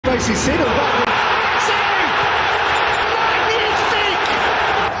Messi seen it back.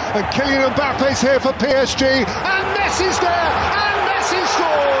 And Kylian Mbappe's here for PSG, and Messi's there, and Messi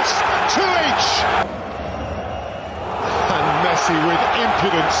scores 2 each. And Messi with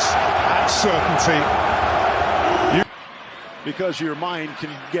impudence and certainty. Because your mind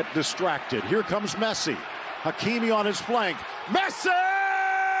can get distracted. Here comes Messi. Hakimi on his flank. Messi!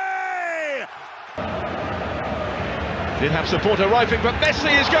 Did have support arriving, but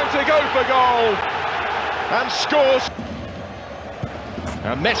Messi is going to go for goal and scores.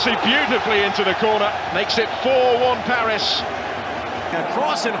 And Messi beautifully into the corner, makes it 4-1 Paris. A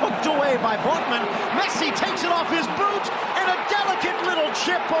cross and hooked away by Botman. Messi takes it off his boot, and a delicate little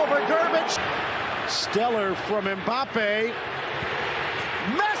chip over Garbage. Stellar from Mbappe.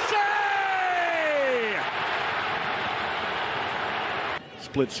 Messi!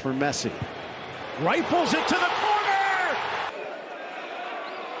 Splits for Messi. Rifles it to the corner!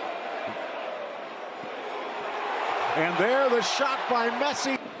 And there the shot by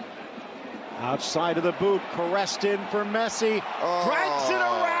Messi. Outside of the boot, caressed in for Messi. Drags it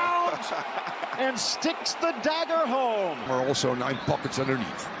around and sticks the dagger home. There are also 9 pockets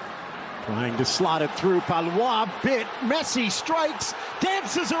underneath. Trying to slot it through, Palois bit. Messi strikes,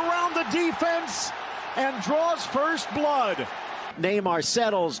 dances around the defense, and draws first blood. Neymar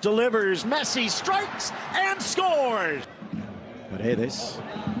settles, delivers. Messi strikes and scores. But hey, this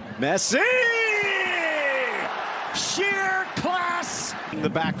Messi! Sheer class! The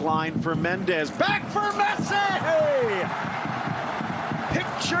back line for Mendes. Back for Messi!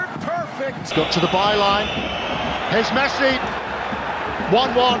 Pictured perfect. Got to the byline. Here's Messi.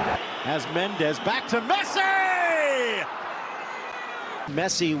 1-1. As Mendes back to Messi!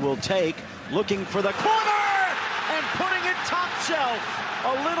 Messi will take, looking for the corner, and putting it top shelf.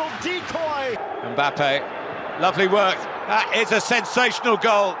 A little decoy. Mbappe, lovely work. That is a sensational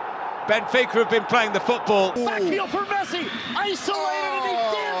goal. Benfica have been playing the football. Backfield for Messi, isolated, and he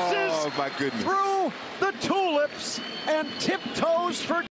dances my goodness. through the tulips and tiptoes for